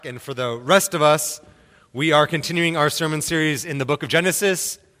And for the rest of us, we are continuing our sermon series in the book of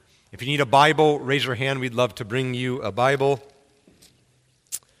Genesis. If you need a Bible, raise your hand. We'd love to bring you a Bible.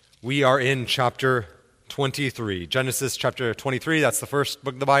 We are in chapter 23. Genesis chapter 23, that's the first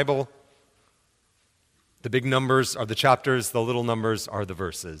book of the Bible. The big numbers are the chapters, the little numbers are the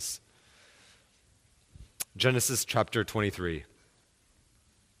verses. Genesis chapter 23.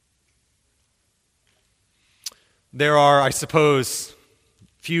 There are, I suppose,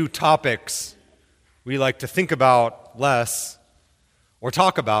 few topics we like to think about less or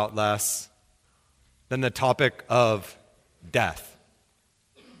talk about less than the topic of death.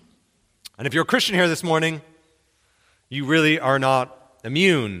 And if you're a Christian here this morning, you really are not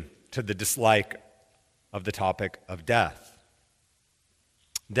immune to the dislike of the topic of death.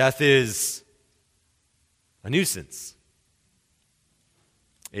 Death is a nuisance.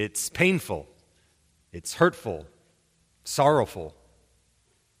 It's painful. It's hurtful, sorrowful.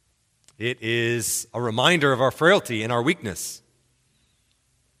 It is a reminder of our frailty and our weakness.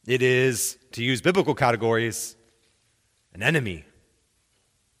 It is, to use biblical categories, an enemy.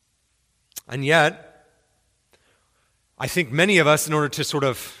 And yet, I think many of us, in order to sort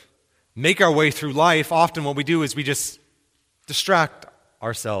of make our way through life, often what we do is we just distract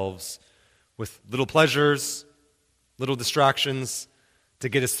ourselves with little pleasures, little distractions to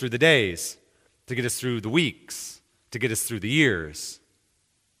get us through the days, to get us through the weeks, to get us through the years.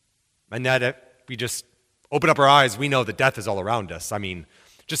 And that if we just open up our eyes, we know that death is all around us. I mean,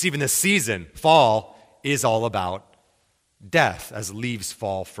 just even this season, fall, is all about death as leaves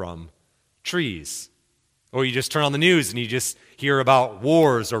fall from trees. Or you just turn on the news and you just hear about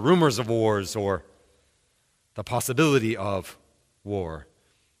wars or rumors of wars or the possibility of war.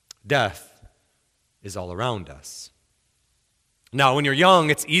 Death is all around us. Now, when you're young,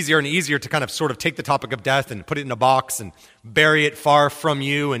 it's easier and easier to kind of sort of take the topic of death and put it in a box and bury it far from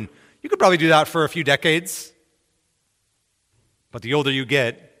you, and you could probably do that for a few decades. But the older you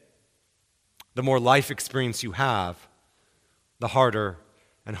get, the more life experience you have, the harder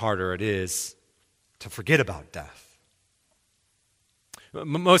and harder it is to forget about death.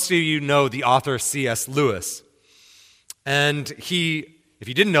 Most of you know the author C.S. Lewis. And he, if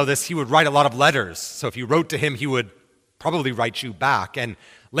you didn't know this, he would write a lot of letters. So if you wrote to him, he would probably write you back. And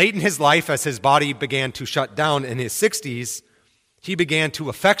late in his life, as his body began to shut down in his 60s, he began to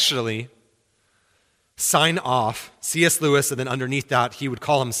affectionately sign off C.S. Lewis, and then underneath that, he would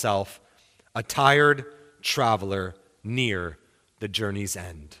call himself a tired traveler near the journey's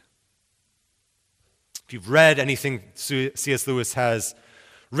end. If you've read anything C.S. Lewis has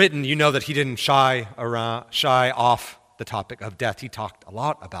written, you know that he didn't shy off the topic of death. He talked a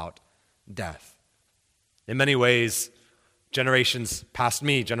lot about death. In many ways, generations past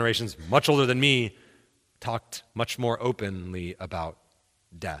me, generations much older than me, talked much more openly about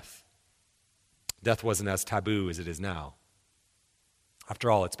death. Death wasn't as taboo as it is now. After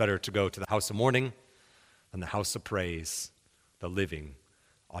all, it's better to go to the house of mourning than the house of praise. The living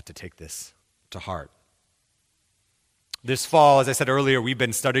ought to take this to heart. This fall, as I said earlier, we've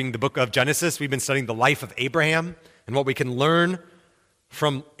been studying the book of Genesis. We've been studying the life of Abraham and what we can learn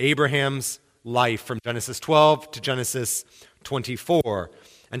from Abraham's life from Genesis 12 to Genesis 24.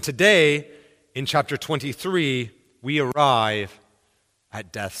 And today, in chapter 23, we arrive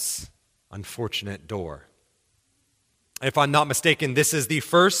at death's unfortunate door. If I'm not mistaken, this is the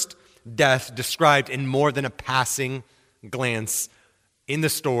first death described in more than a passing glance in the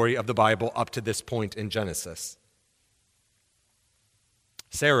story of the Bible up to this point in Genesis.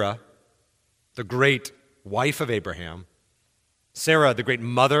 Sarah, the great wife of Abraham, Sarah, the great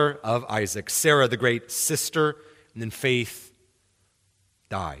mother of Isaac, Sarah, the great sister, and then faith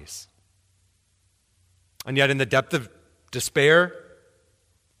dies. And yet in the depth of despair,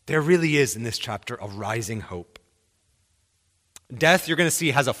 there really is in this chapter a rising hope. Death, you're going to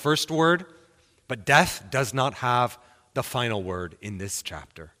see, has a first word, but death does not have the final word in this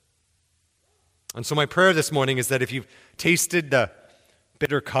chapter. And so my prayer this morning is that if you've tasted the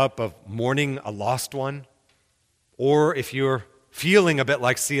bitter cup of mourning a lost one, or if you're feeling a bit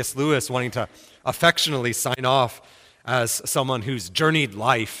like C.S. Lewis, wanting to affectionately sign off as someone who's journeyed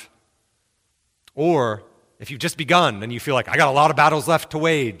life, or if you've just begun and you feel like, I got a lot of battles left to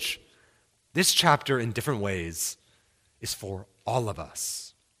wage, this chapter in different ways is for all of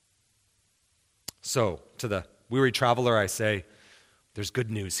us. So, to the weary traveler, I say, there's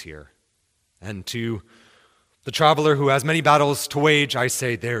good news here. And to the traveler who has many battles to wage, I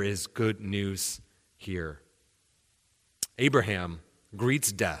say, there is good news here. Abraham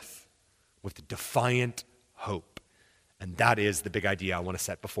greets death with defiant hope. And that is the big idea I want to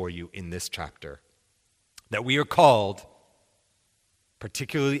set before you in this chapter. That we are called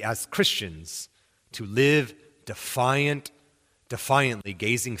particularly as Christians, to live defiantly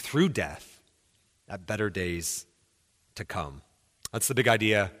gazing through death at better days to come. That's the big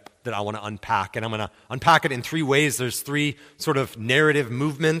idea that I want to unpack, and I'm going to unpack it in three ways. There's three sort of narrative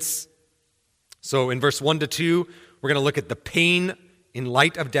movements. So in verse 1 to 2, we're going to look at the pain in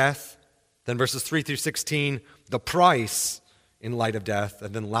light of death. Then verses 3 through 16, the price in light of death.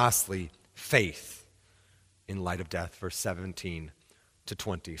 And then lastly, faith in light of death, verse 17 to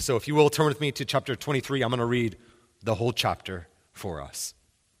 20. So if you will, turn with me to chapter 23. I'm going to read the whole chapter for us.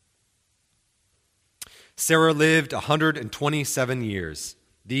 Sarah lived 127 years.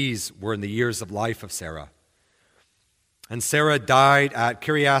 These were in the years of life of Sarah. And Sarah died at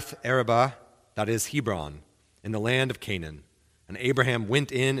Kiriath Arba, that is Hebron, in the land of Canaan. And Abraham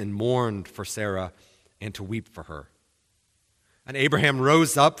went in and mourned for Sarah and to weep for her. And Abraham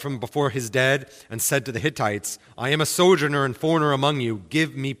rose up from before his dead and said to the Hittites, I am a sojourner and foreigner among you.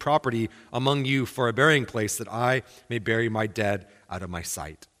 Give me property among you for a burying place that I may bury my dead out of my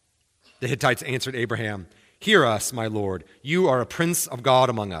sight. The Hittites answered Abraham, Hear us, my lord. You are a prince of God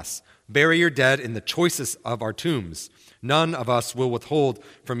among us. Bury your dead in the choicest of our tombs. None of us will withhold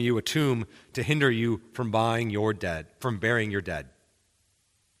from you a tomb to hinder you from burying your dead.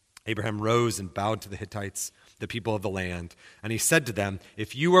 Abraham rose and bowed to the Hittites, the people of the land, and he said to them,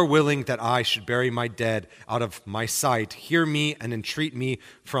 If you are willing that I should bury my dead out of my sight, hear me and entreat me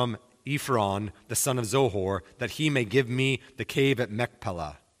from Ephron, the son of Zohor, that he may give me the cave at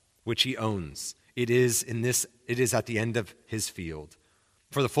Machpelah, which he owns. It is at the end of his field.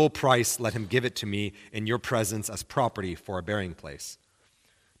 For the full price, let him give it to me in your presence as property for a burying place.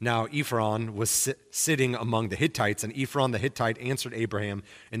 Now Ephron was sitting among the Hittites, and Ephron the Hittite answered Abraham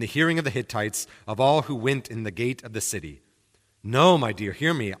in the hearing of the Hittites of all who went in the gate of the city. No, my dear,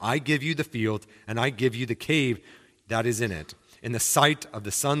 hear me. I give you the field, and I give you the cave that is in it. In the sight of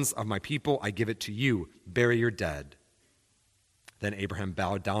the sons of my people, I give it to you. Bury your dead. Then Abraham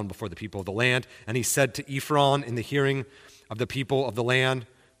bowed down before the people of the land, and he said to Ephron in the hearing of the people of the land,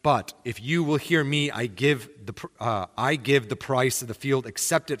 But if you will hear me, I give the price of the field.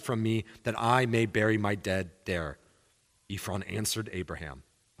 Accept it from me, that I may bury my dead there. Ephron answered Abraham,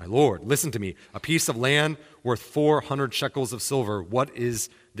 My lord, listen to me. A piece of land worth 400 shekels of silver. What is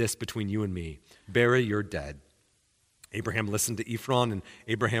this between you and me? Bury your dead. Abraham listened to Ephron, and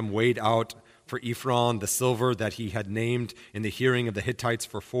Abraham weighed out for Ephron the silver that he had named in the hearing of the Hittites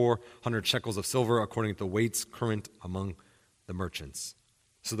for 400 shekels of silver, according to the weights current among the merchants.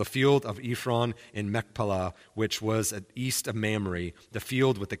 So the field of Ephron in Machpelah, which was at east of Mamre, the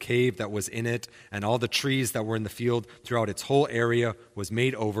field with the cave that was in it, and all the trees that were in the field throughout its whole area, was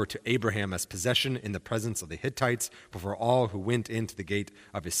made over to Abraham as possession in the presence of the Hittites before all who went into the gate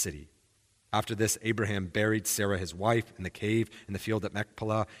of his city. After this, Abraham buried Sarah his wife in the cave in the field at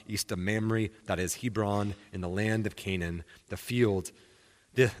Machpelah, east of Mamre, that is Hebron, in the land of Canaan. The field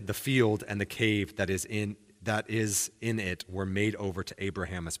and the cave that is in it were made over to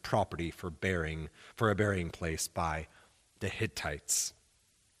Abraham as property for a burying place by the Hittites.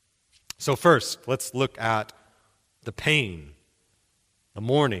 So first, let's look at the pain, the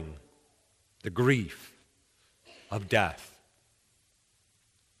mourning, the grief of death.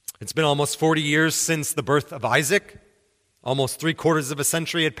 It's been almost 40 years since the birth of Isaac. Almost 3/4 of a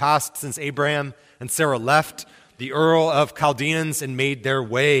century had passed since Abraham and Sarah left the Ur of Chaldeans and made their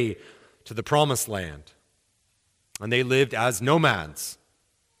way to the Promised Land. And they lived as nomads.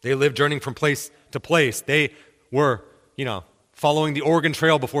 They lived journeying from place to place. They were, following the Oregon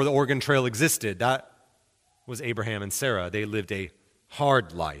Trail before the Oregon Trail existed. That was Abraham and Sarah. They lived a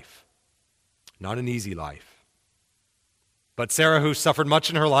hard life, not an easy life. But Sarah, who suffered much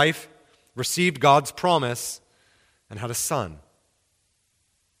in her life, received God's promise and had a son,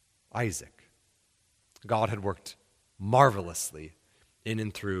 Isaac. God had worked marvelously in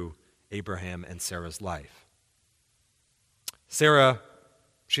and through Abraham and Sarah's life. Sarah,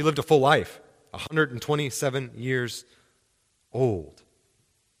 she lived a full life, 127 years old.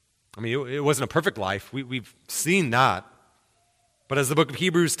 I mean, it wasn't a perfect life. We've seen that. But as the book of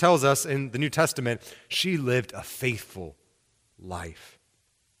Hebrews tells us in the New Testament, she lived a faithful life.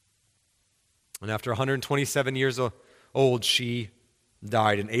 And after 127 years old, she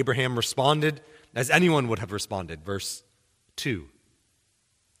died. And Abraham responded as anyone would have responded. Verse 2.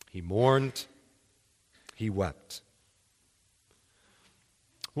 He mourned, he wept.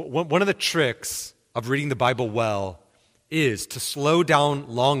 One of the tricks of reading the Bible well is to slow down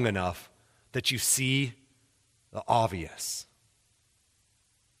long enough that you see the obvious.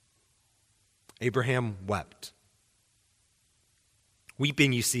 Abraham wept.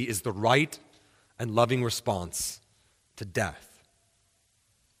 Weeping, you see, is the right and loving response to death.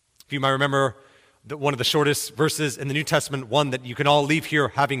 If you might remember, one of the shortest verses in the New Testament, one that you can all leave here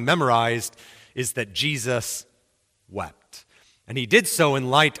having memorized, is that Jesus wept. And he did so in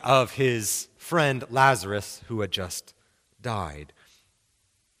light of his friend Lazarus, who had just died.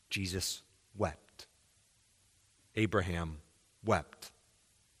 Jesus wept. Abraham wept.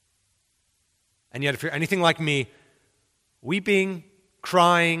 And yet, if you're anything like me, weeping,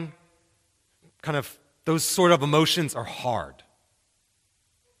 crying, kind of those sort of emotions are hard.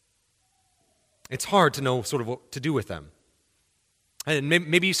 It's hard to know sort of what to do with them. And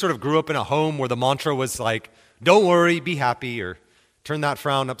maybe you sort of grew up in a home where the mantra was like, don't worry, be happy, or turn that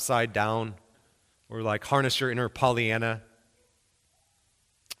frown upside down, or like harness your inner Pollyanna.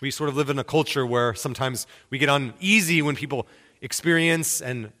 We sort of live in a culture where sometimes we get uneasy when people experience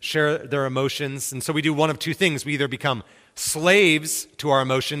and share their emotions. And so we do one of two things. We either become slaves to our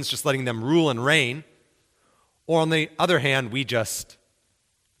emotions, just letting them rule and reign, or on the other hand, we just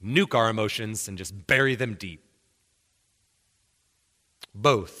nuke our emotions and just bury them deep.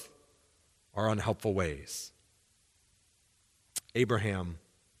 Both are unhelpful ways. Abraham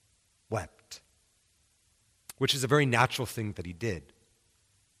wept, which is a very natural thing that he did.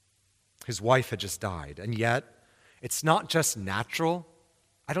 His wife had just died, and yet it's not just natural.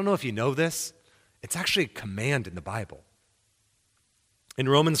 I don't know if you know this. It's actually a command in the Bible. In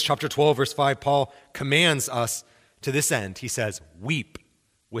Romans chapter 12, verse 5, Paul commands us to this end. He says, weep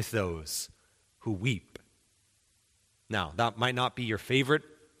with those who weep. Now, that might not be your favorite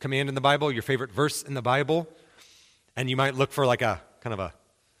command in the Bible, your favorite verse in the Bible, and you might look for like a kind of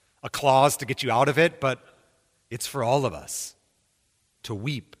a clause to get you out of it, but it's for all of us to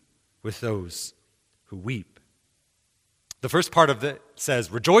weep with those who weep. The first part of it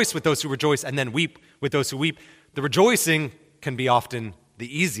says, rejoice with those who rejoice, and then weep with those who weep. The rejoicing can be often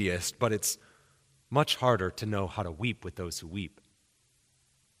the easiest, but it's much harder to know how to weep with those who weep.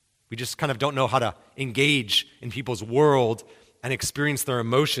 We just kind of don't know how to engage in people's world and experience their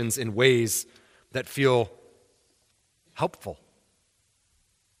emotions in ways that feel helpful.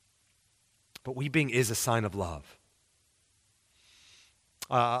 But weeping is a sign of love.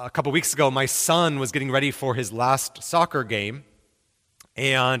 A couple weeks ago, my son was getting ready for his last soccer game,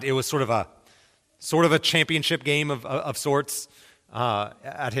 and it was sort of a championship game of sorts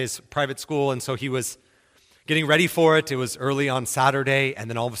at his private school, and so he was getting ready for it. It was early on Saturday, and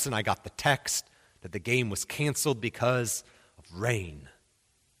then all of a sudden I got the text that the game was canceled because of rain.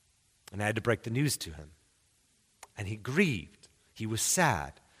 And I had to break the news to him. And he grieved. He was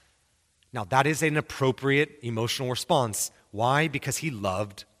sad. Now, that is an appropriate emotional response. Why? Because he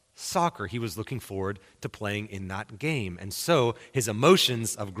loved soccer. He was looking forward to playing in that game. And so his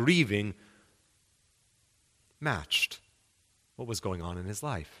emotions of grieving matched what was going on in his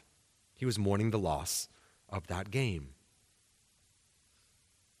life. He was mourning the loss of that game.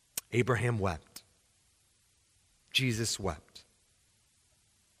 Abraham wept. Jesus wept.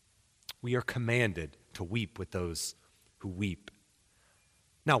 We are commanded to weep with those who weep.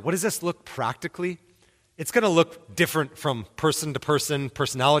 Now, what does this look practically? It's going to look different from person to person,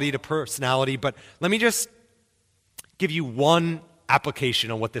 personality to personality, but let me just give you one application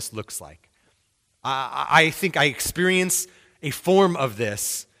on what this looks like. I think I experience a form of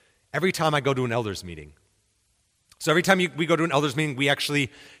this every time I go to an elders meeting. So every time we go to an elders meeting, we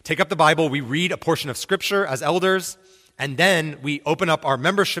actually take up the Bible, we read a portion of Scripture as elders, and then we open up our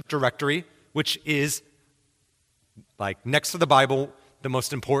membership directory, which is, like, next to the Bible, the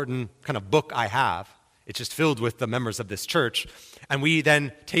most important kind of book I have. It's just filled with the members of this church. And we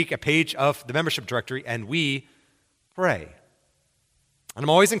then take a page of the membership directory and we pray. And I'm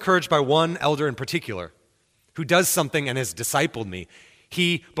always encouraged by one elder in particular who does something and has discipled me.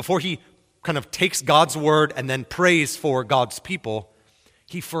 Before he kind of takes God's word and then prays for God's people,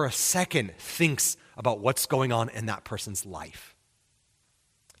 he for a second thinks about what's going on in that person's life.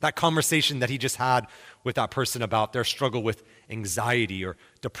 That conversation that he just had with that person about their struggle with anxiety or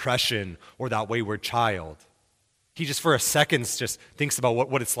depression or that wayward child. He just for a second just thinks about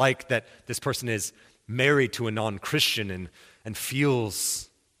what it's like that this person is married to a non-Christian and feels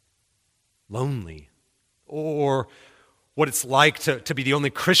lonely. Or what it's like to be the only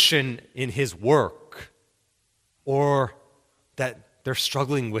Christian in his work. Or that they're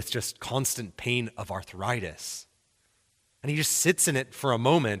struggling with just constant pain of arthritis. And he just sits in it for a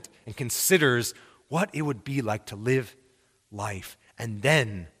moment and considers what it would be like to live life. And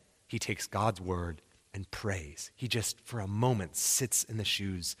then he takes God's word and prays. He just, for a moment, sits in the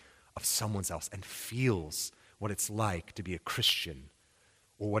shoes of someone else and feels what it's like to be a Christian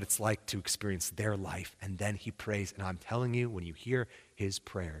or what it's like to experience their life. And then he prays. And I'm telling you, when you hear his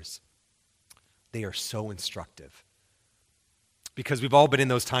prayers, they are so instructive. because we've all been in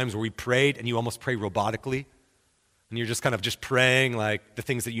those times where we prayed and you almost pray robotically. And you're just kind of just praying like the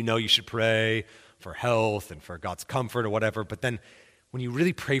things that you know you should pray for health and for God's comfort or whatever. But then when you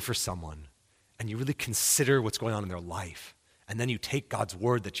really pray for someone and you really consider what's going on in their life, and then you take God's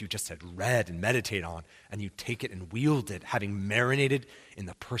word that you just had read and meditated on, and you take it and wield it, having marinated in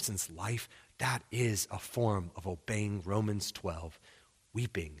the person's life, that is a form of obeying Romans 12,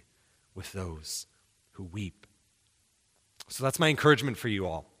 weeping with those who weep. So that's my encouragement for you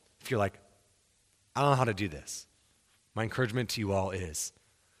all. If you're like, I don't know how to do this, my encouragement to you all is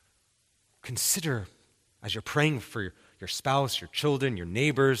consider, as you're praying for your spouse, your children, your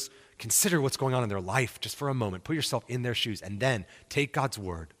neighbors, consider what's going on in their life just for a moment. Put yourself in their shoes and then take God's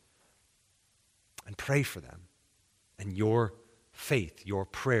word and pray for them. And your faith, your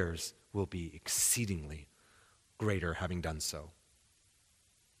prayers will be exceedingly greater having done so.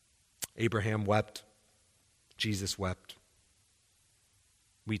 Abraham wept. Jesus wept.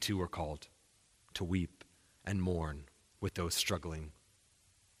 We too are called to weep and mourn with those struggling.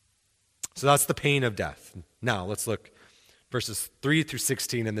 So that's the pain of death. Now let's look verses 3 through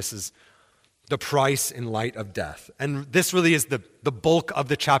 16, and this is the price in light of death. And this really is the bulk of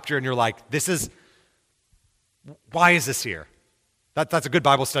the chapter, and you're like, why is this here? That's a good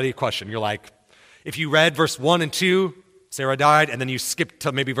Bible study question. You're like, if you read verse 1 and 2, Sarah died, and then you skip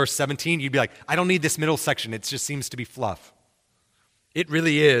to maybe verse 17, you'd be like, I don't need this middle section. It just seems to be fluff. It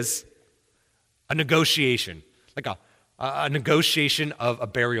really is a negotiation, like a negotiation of a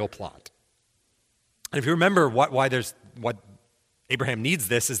burial plot. And if you remember what Abraham needs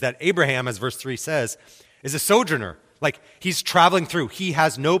this is that Abraham, as verse 3 says, is a sojourner. Like he's traveling through. He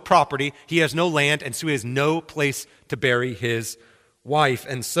has no property. He has no land. And so he has no place to bury his wife.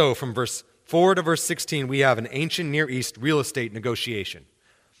 And so from verse 4 to verse 16, we have an ancient Near East real estate negotiation.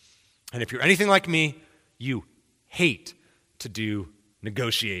 And if you're anything like me, you hate to do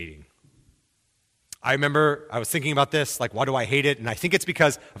negotiating. I remember I was thinking about this, like, why do I hate it? And I think it's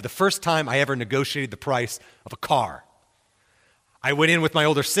because of the first time I ever negotiated the price of a car. I went in with my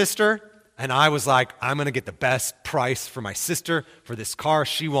older sister, and I was like, I'm going to get the best price for my sister for this car.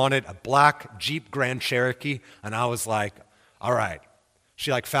 She wanted a black Jeep Grand Cherokee, and I was like, all right.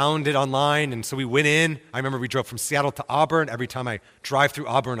 She found it online, and so we went in. I remember we drove from Seattle to Auburn. Every time I drive through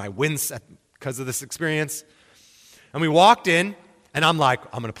Auburn, I wince because of this experience. And we walked in, and I'm like,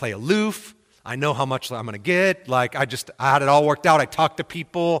 I'm going to play aloof. I know how much I'm going to get. I had it all worked out. I talked to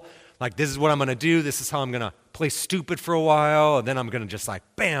people. This is what I'm going to do. This is how I'm going to play stupid for a while. And then I'm going to just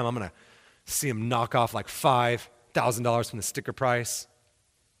bam, I'm going to see him knock off $5,000 from the sticker price.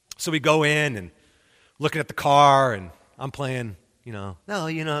 So we go in and looking at the car, and I'm playing,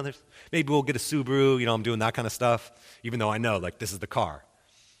 there's maybe we'll get a Subaru. I'm doing that kind of stuff, even though I know, this is the car.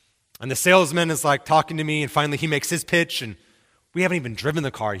 And the salesman is talking to me, and finally he makes his pitch, and we haven't even driven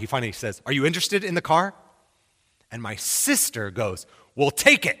the car. He finally says, are you interested in the car? And my sister goes, we'll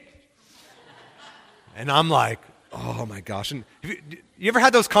take it. And I'm like, oh my gosh. And you ever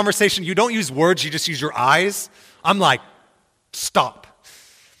had those conversations? You don't use words, you just use your eyes. I'm like, stop.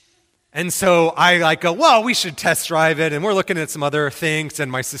 And so I go, well, we should test drive it. And we're looking at some other things.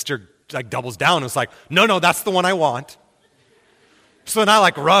 And my sister doubles down and was like, no, that's the one I want. So then I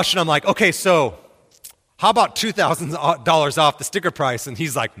rush, and I'm like, okay, so how about $2,000 off the sticker price? And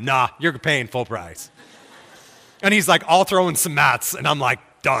he's like, nah, you're paying full price. And he's like, I'll throw in some mats. And I'm like,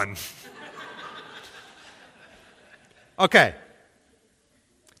 done. Okay.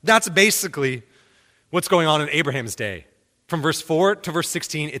 That's basically what's going on in Abraham's day. From verse 4 to verse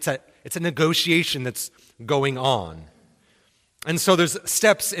 16, it's a negotiation that's going on. And so there's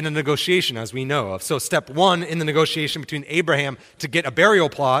steps in a negotiation, as we know of. So step 1 in the negotiation between Abraham to get a burial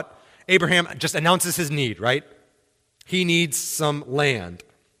plot, Abraham just announces his need, right? He needs some land.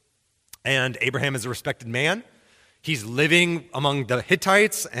 And Abraham is a respected man. He's living among the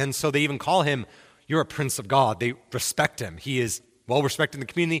Hittites, and so they even call him, you're a prince of God. They respect him. He is well respected in the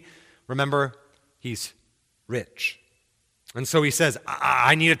community. Remember, he's rich. And so he says,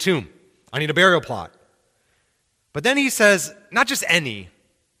 I need a tomb. I need a burial plot. But then he says, not just any,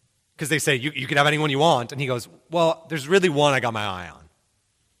 because they say, you can have anyone you want. And he goes, well, there's really one I got my eye on.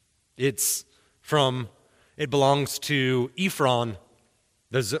 It belongs to Ephron,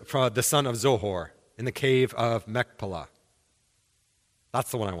 the son of Zohar, in the cave of Machpelah. That's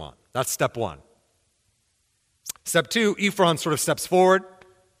the one I want. That's step 1. Step 2, Ephron sort of steps forward,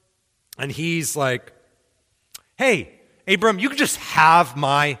 and he's like, hey, Abram, you can just have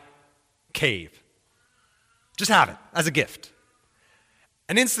my cave. Just have it as a gift.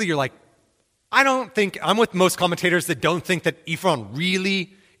 And instantly you're like, I'm with most commentators that don't think that Ephron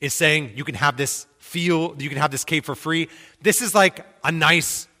really is saying you can have this field, you can have this cave for free. This is like a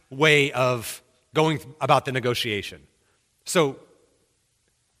nice way of going about the negotiation. So,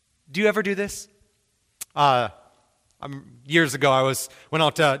 do you ever do this? Years ago, I went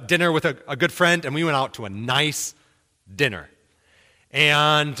out to dinner with a good friend, and we went out to a nice dinner.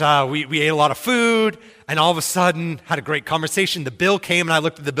 And we ate a lot of food, and all of a sudden had a great conversation. The bill came, and I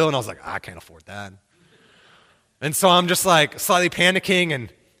looked at the bill, and I was like, I can't afford that. And so I'm just like slightly panicking,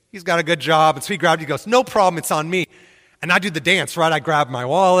 and he's got a good job. And so he grabbed it, he goes, no problem, it's on me. And I do the dance, right? I grab my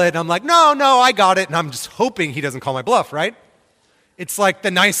wallet, and I'm like, no, I got it. And I'm just hoping he doesn't call my bluff, right? It's like the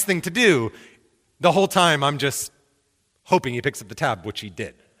nice thing to do. The whole time I'm just hoping he picks up the tab, which he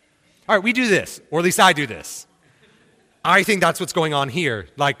did. All right, we do this, or at least I do this. I think that's what's going on here.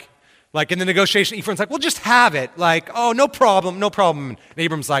 Like in the negotiation, Ephron's like, well, just have it. Like, oh, no problem. And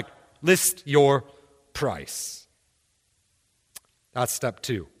Abram's like, list your price. That's step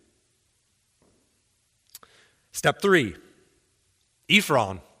 2. Step 3,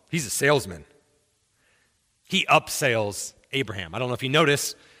 Ephron, he's a salesman. He upsells Abraham. I don't know if you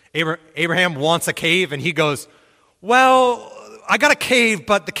noticed, Abraham wants a cave, and he goes, well, I got a cave,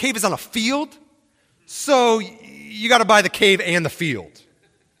 but the cave is on a field, so you got to buy the cave and the field.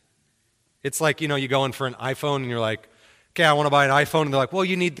 It's like, you go in for an iPhone, and you're like, okay, I want to buy an iPhone, and they're like, well,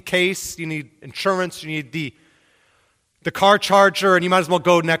 you need the case, you need insurance, you need the car charger, and you might as well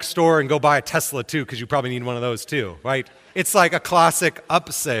go next door and go buy a Tesla too, because you probably need one of those too, right? It's like a classic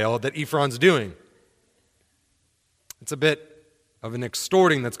upsell that Ephron's doing. It's a bit of an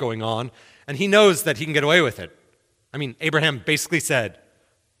extorting that's going on, and he knows that he can get away with it. I mean, Abraham basically said,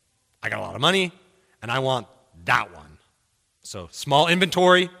 I got a lot of money, and I want that one. So small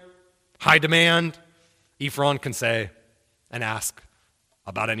inventory, high demand, Ephron can say and ask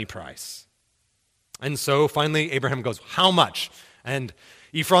about any price. And so finally Abraham goes, how much? And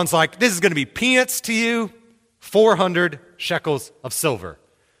Ephron's like, this is going to be peanuts to you, 400 shekels of silver.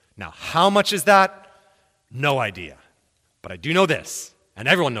 Now, how much is that? No idea. But I do know this, and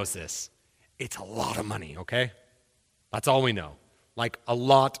everyone knows this. It's a lot of money, okay? That's all we know. Like a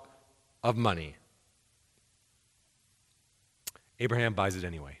lot of money. Abraham buys it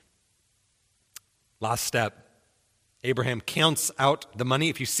anyway. Last step. Abraham counts out the money.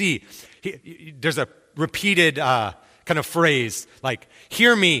 If you see, there's a repeated kind of phrase like,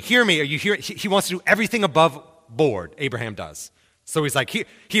 hear me, are you here? He wants to do everything above board, Abraham does. So he's like,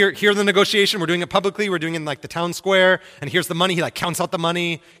 here's the negotiation. We're doing it publicly. We're doing it in like the town square. And here's the money. He like counts out the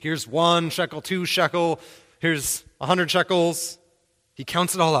money. Here's 1 shekel, 2 shekel. Here's 100 shekels. He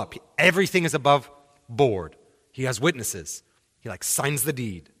counts it all up. Everything is above board. He has witnesses. He like signs the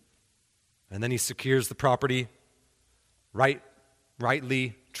deed. And then he secures the property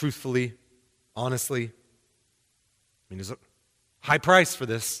rightly, truthfully, honestly. I mean, there's a high price for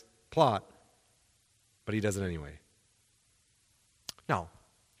this plot, but he does it anyway. Now,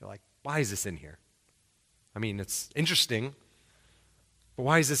 you're like, why is this in here? I mean, it's interesting, but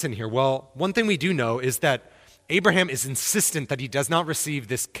why is this in here? Well, one thing we do know is that Abraham is insistent that he does not receive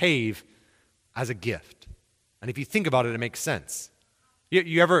this cave as a gift. And if you think about it, it makes sense.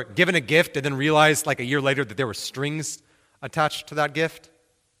 You ever given a gift and then realized like a year later that there were strings attached to that gift?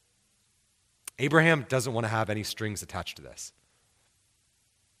 Abraham doesn't want to have any strings attached to this.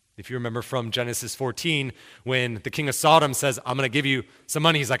 If you remember from Genesis 14, when the king of Sodom says, I'm going to give you some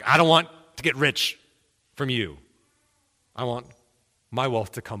money, he's like, I don't want to get rich from you. I want my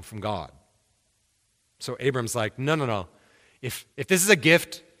wealth to come from God. So Abram's like, no. If this is a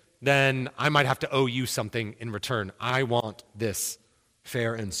gift, then I might have to owe you something in return. I want this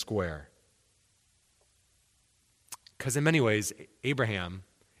fair and square. Because in many ways, Abraham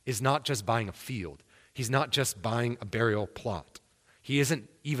is not just buying a field. He's not just buying a burial plot. He isn't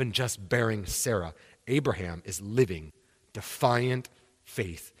even just bearing Sarah. Abraham is living defiant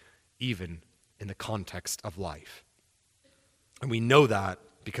faith, even in the context of life. And we know that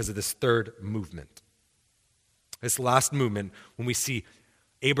because of this third movement. This last movement, when we see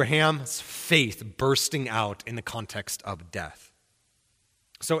Abraham's faith bursting out in the context of death.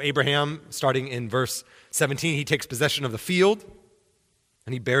 So Abraham, starting in verse 17, he takes possession of the field,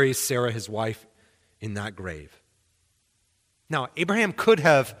 and he buries Sarah, his wife, in that grave. Now, Abraham could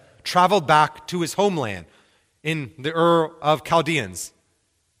have traveled back to his homeland in the Ur of Chaldeans.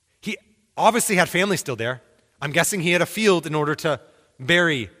 He obviously had family still there. I'm guessing he had a field in order to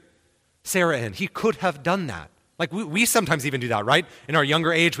bury Sarah in. He could have done that. Like we sometimes even do that, right? In our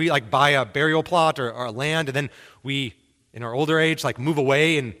younger age, we like buy a burial plot or a land, and then we, in our older age, like move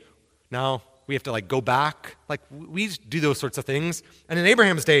away, and now we have to like go back. Like we do those sorts of things. And in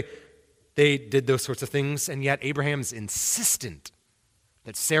Abraham's day, they did those sorts of things, and yet Abraham's insistent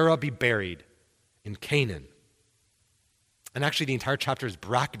that Sarah be buried in Canaan. And actually, the entire chapter is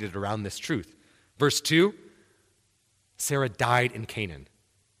bracketed around this truth. Verse 2, Sarah died in Canaan.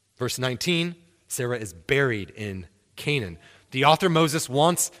 Verse 19, Sarah is buried in Canaan. The author Moses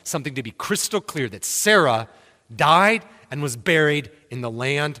wants something to be crystal clear, that Sarah died and was buried in the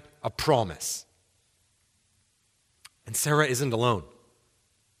land of promise. And Sarah isn't alone.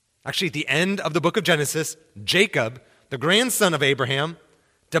 Actually, at the end of the book of Genesis, Jacob, the grandson of Abraham,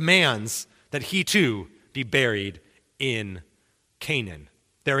 demands that he too be buried in Canaan.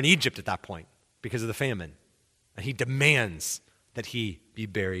 They're in Egypt at that point because of the famine. And he demands that he be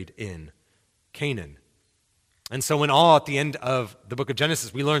buried in Canaan. And so in all, at the end of the book of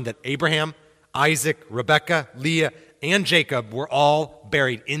Genesis, we learn that Abraham, Isaac, Rebekah, Leah, and Jacob were all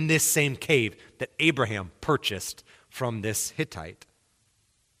buried in this same cave that Abraham purchased from this Hittite.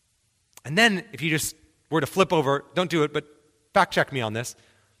 And then, if you just were to flip over, don't do it, but fact check me on this,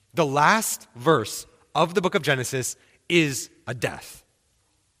 the last verse of the book of Genesis is a death.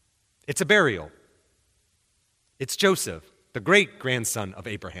 It's a burial. It's Joseph, the great-grandson of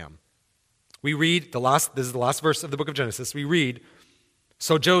Abraham. We read, this is the last verse of the book of Genesis, we read,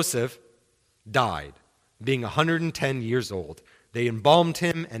 "So Joseph died, being 110 years old. They embalmed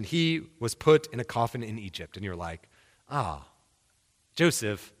him, and he was put in a coffin in Egypt." And you're like,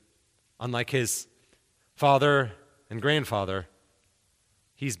 Joseph, unlike his father and grandfather,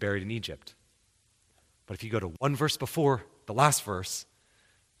 he's buried in Egypt. But if you go to one verse before the last verse,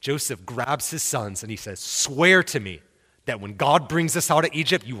 Joseph grabs his sons and he says, "Swear to me that when God brings us out of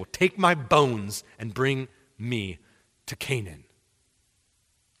Egypt, you will take my bones and bring me to Canaan."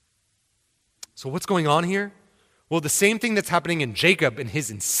 So what's going on here? Well, the same thing that's happening in Jacob and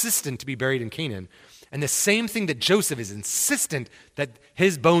his insistence to be buried in Canaan, and the same thing that Joseph is insistent that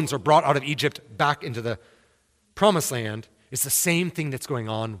his bones are brought out of Egypt back into the promised land, is the same thing that's going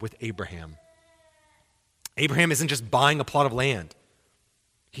on with Abraham. Abraham isn't just buying a plot of land.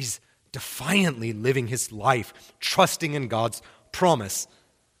 He's defiantly living his life, trusting in God's promise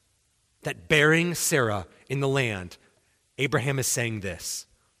that burying Sarah in the land, Abraham is saying this,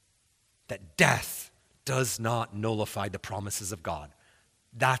 that death does not nullify the promises of God.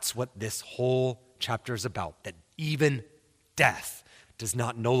 That's what this whole chapter is about, that even death does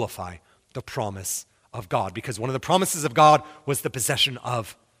not nullify the promise of God, because one of the promises of God was the possession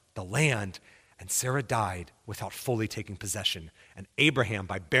of the land, and Sarah died without fully taking possession. And Abraham,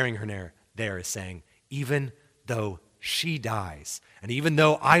 by burying her there, is saying, even though she dies, and even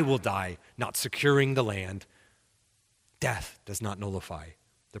though I will die not securing the land, death does not nullify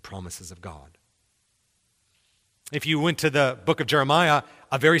the promises of God. If you went to the book of Jeremiah,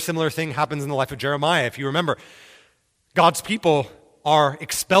 a very similar thing happens in the life of Jeremiah. If you remember, God's people are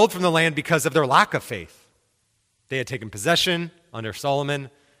expelled from the land because of their lack of faith. They had taken possession under Solomon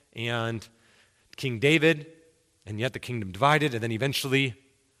and King David, and yet the kingdom divided, and then eventually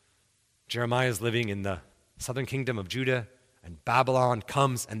Jeremiah is living in the southern kingdom of Judah, and Babylon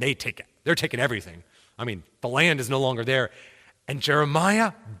comes, and they're taking everything. I mean, the land is no longer there. And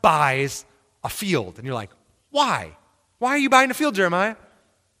Jeremiah buys a field, and you're like, why? Why are you buying a field, Jeremiah?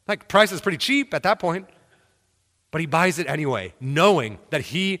 Like, price is pretty cheap at that point. But he buys it anyway, knowing that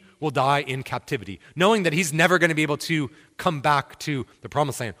he will die in captivity, knowing that he's never going to be able to come back to the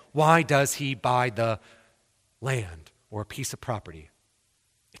promised land. Why does he buy the land or a piece of property?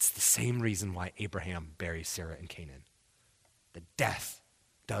 It's the same reason why Abraham buries Sarah in Canaan. The death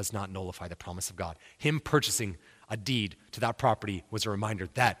does not nullify the promise of God. Him purchasing a deed to that property was a reminder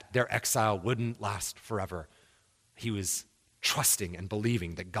that their exile wouldn't last forever. He was trusting and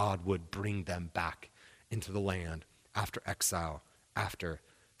believing that God would bring them back into the land after exile, after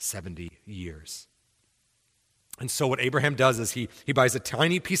 70 years. And so what Abraham does is he buys a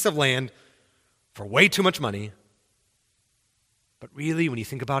tiny piece of land for way too much money. But really, when you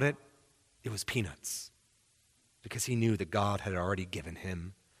think about it, it was peanuts, because he knew that God had already given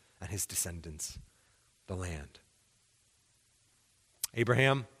him and his descendants the land.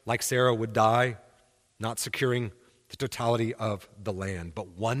 Abraham, like Sarah, would die not securing the totality of the land. But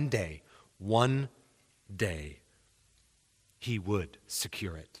one day, he would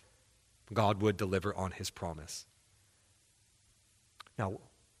secure it. God would deliver on his promise. Now,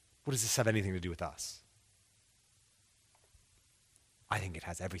 what does this have anything to do with us? I think it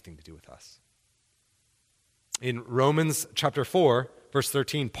has everything to do with us. In Romans chapter 4, verse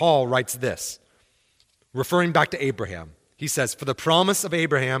 13, Paul writes this, referring back to Abraham. He says, "For the promise of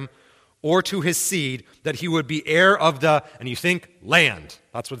Abraham, or to his seed, that he would be heir of the," and you think, land.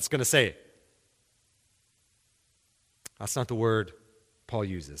 That's what it's going to say. That's not the word Paul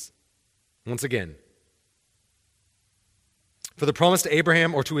uses. Once again, "For the promise to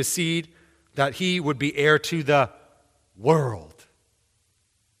Abraham, or to his seed, that he would be heir to the world.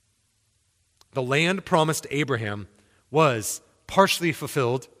 The land promised to Abraham was partially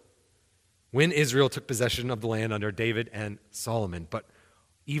fulfilled when Israel took possession of the land under David and Solomon. But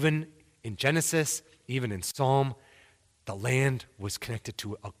even in Genesis, even in Psalm, the land was connected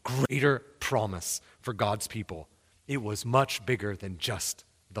to a greater promise for God's people. It was much bigger than just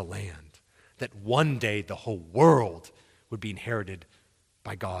the land. That one day the whole world would be inherited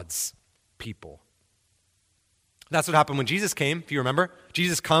by God's people. That's what happened when Jesus came, if you remember.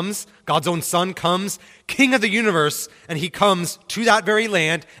 Jesus comes, God's own Son comes, King of the universe, and he comes to that very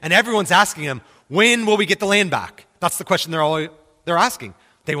land, and everyone's asking him, when will we get the land back? That's the question they're asking.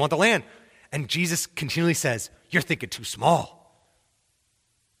 They want the land. And Jesus continually says, you're thinking too small.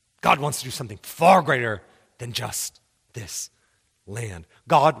 God wants to do something far greater than just this land.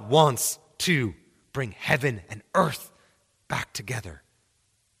 God wants to bring heaven and earth back together,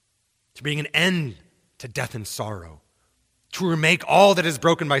 to bring an end to death and sorrow, to remake all that is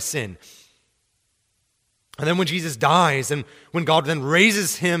broken by sin. And then when Jesus dies and when God then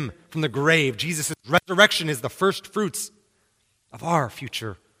raises him from the grave, Jesus' resurrection is the first fruits of our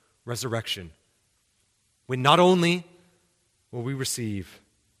future resurrection. When not only will we receive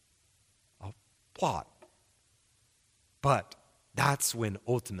a plot, but that's when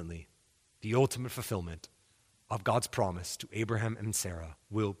ultimately the ultimate fulfillment of God's promise to Abraham and Sarah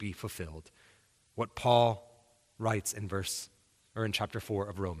will be fulfilled. What Paul writes in chapter 4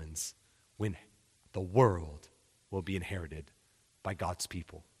 of Romans, when the world will be inherited by God's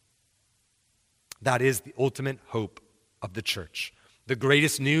people. That is the ultimate hope of the church. The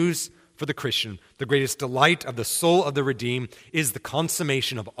greatest news for the Christian, the greatest delight of the soul of the redeemed, is the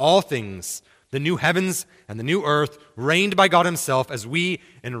consummation of all things, the new heavens and the new earth, reigned by God himself, as we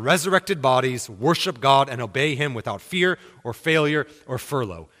in resurrected bodies worship God and obey him without fear or failure or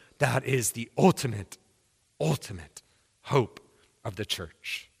furlough. That is the ultimate hope of the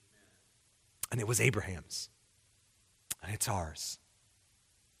church. And it was Abraham's. And it's ours.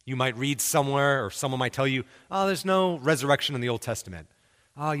 You might read somewhere, or someone might tell you, there's no resurrection in the Old Testament.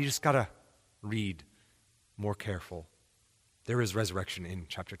 You just got to read more careful. There is resurrection in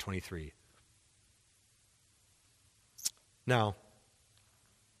chapter 23. Now,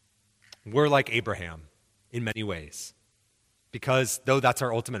 we're like Abraham in many ways. Because though that's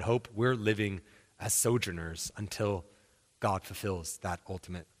our ultimate hope, we're living as sojourners until God fulfills that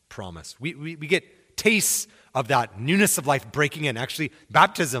ultimate promise. We get tastes of that newness of life breaking in. Actually,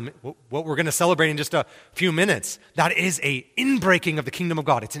 baptism, what we're going to celebrate in just a few minutes, that is an inbreaking of the kingdom of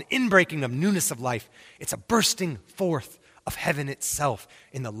God. It's an inbreaking of newness of life. It's a bursting forth of heaven itself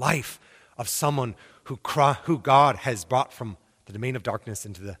in the life of someone who God has brought from the domain of darkness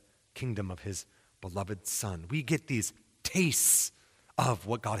into the kingdom of his beloved Son. We get these tastes of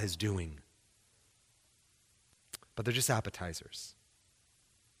what God is doing. But they're just appetizers.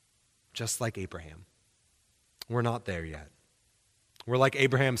 Just like Abraham. We're not there yet. We're like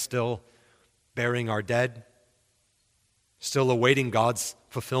Abraham, still burying our dead, still awaiting God's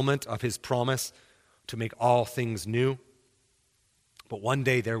fulfillment of his promise to make all things new. But one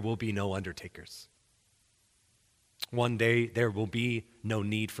day there will be no undertakers. One day there will be no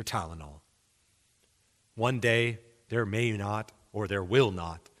need for Tylenol. One day there may not, or there will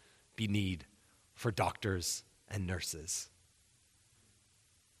not, be need for doctors and nurses.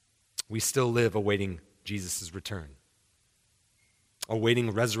 We still live awaiting Jesus' return,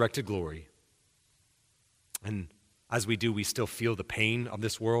 awaiting resurrected glory. And as we do, we still feel the pain of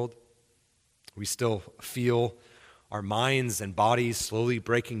this world. We still feel our minds and bodies slowly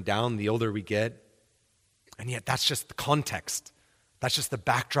breaking down the older we get. And yet that's just the context. That's just the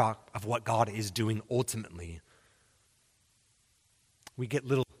backdrop of what God is doing ultimately. We get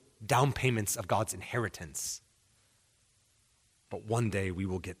little down payments of God's inheritance. But one day we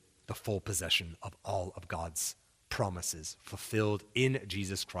will get the full possession of all of God's promises fulfilled in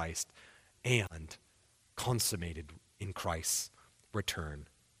Jesus Christ and consummated in Christ's return.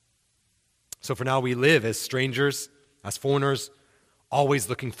 So for now we live as strangers, as foreigners, always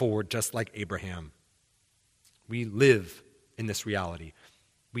looking forward just like Abraham. We live in this reality.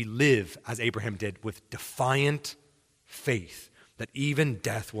 We live as Abraham did with defiant faith that even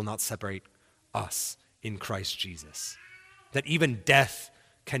death will not separate us in Christ Jesus. That even death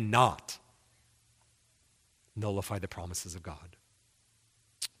cannot nullify the promises of God.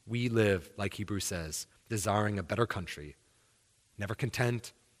 We live, like Hebrews says, desiring a better country, never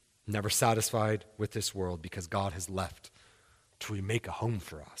content, never satisfied with this world, because God has left to remake a home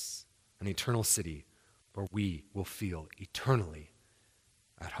for us, an eternal city where we will feel eternally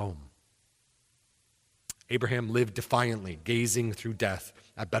at home. Abraham lived defiantly, gazing through death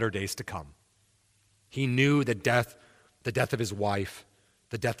at better days to come. He knew the death of his wife,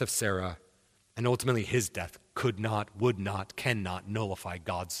 the death of Sarah, and ultimately his death could not, would not, cannot nullify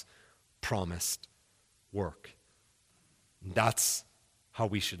God's promised work. That's how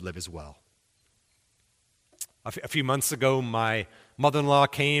we should live as well. A few months ago, my mother-in-law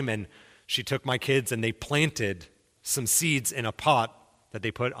came and she took my kids and they planted some seeds in a pot that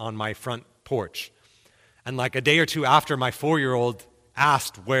they put on my front porch. And like a day or two after, my 4-year-old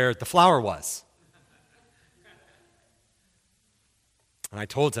asked where the flower was. And I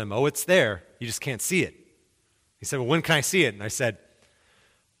told him, oh, it's there. You just can't see it. He said, well, when can I see it? And I said,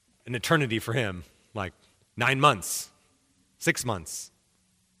 an eternity for him, like 9 months, 6 months.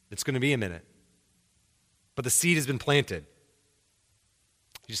 It's going to be a minute. But the seed has been planted.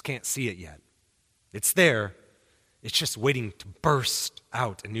 You just can't see it yet. It's there. It's just waiting to burst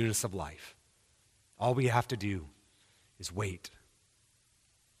out in newness of life. All we have to do is wait.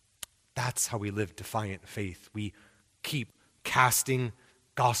 That's how we live defiant faith. We keep casting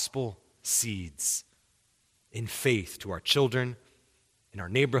gospel seeds in faith to our children, in our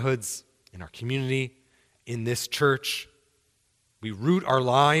neighborhoods, in our community, in this church. We root our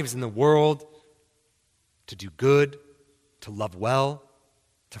lives in the world to do good, to love well,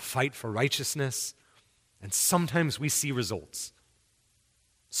 to fight for righteousness. And sometimes we see results.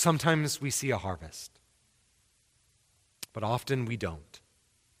 Sometimes we see a harvest. But often we don't.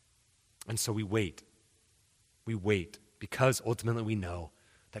 And so we wait. We wait because ultimately we know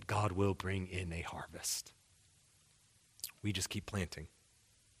that God will bring in a harvest. We just keep planting.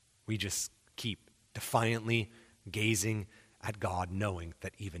 We just keep defiantly gazing at God, knowing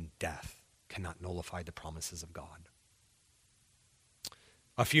that even death cannot nullify the promises of God.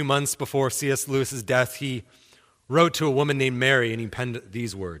 A few months before C.S. Lewis's death, he wrote to a woman named Mary, and he penned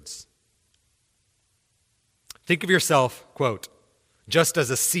these words. Think of yourself, quote, just as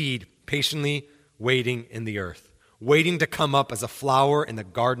a seed patiently waiting in the earth, waiting to come up as a flower in the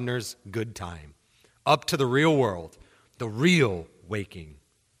gardener's good time, up to the real world, the real waking.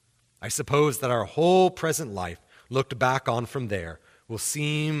 I suppose that our whole present life, looked back on from there, will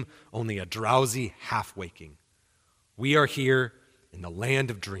seem only a drowsy half-waking. We are here in the land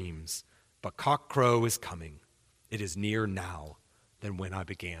of dreams, but cockcrow is coming. It is nearer now than when I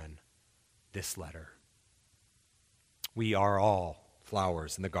began this letter. We are all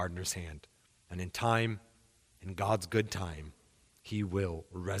flowers in the gardener's hand, and in time, in God's good time, he will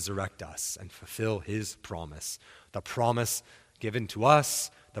resurrect us and fulfill his promise. The promise given to us,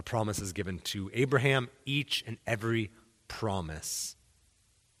 the promises given to Abraham, each and every promise.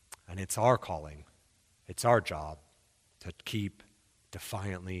 And it's our calling, it's our job to keep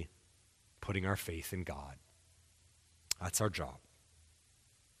defiantly putting our faith in God. That's our job.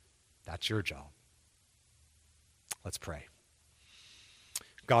 That's your job. Let's pray.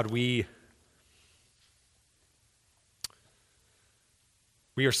 God, we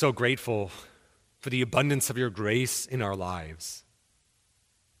are so grateful for the abundance of your grace in our lives.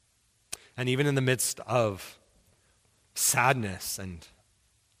 And even in the midst of sadness and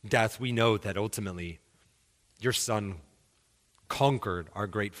death, we know that ultimately your Son conquered our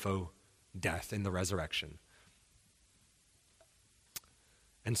great foe, death, in the resurrection.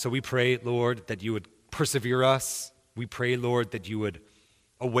 And so we pray, Lord, that you would persevere us. We pray, Lord, that you would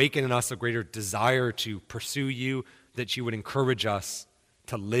awaken in us a greater desire to pursue you, that you would encourage us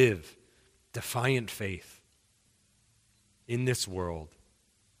to live defiant faith in this world.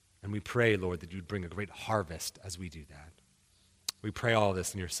 And we pray, Lord, that you'd bring a great harvest as we do that. We pray all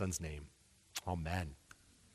this in your Son's name. Amen.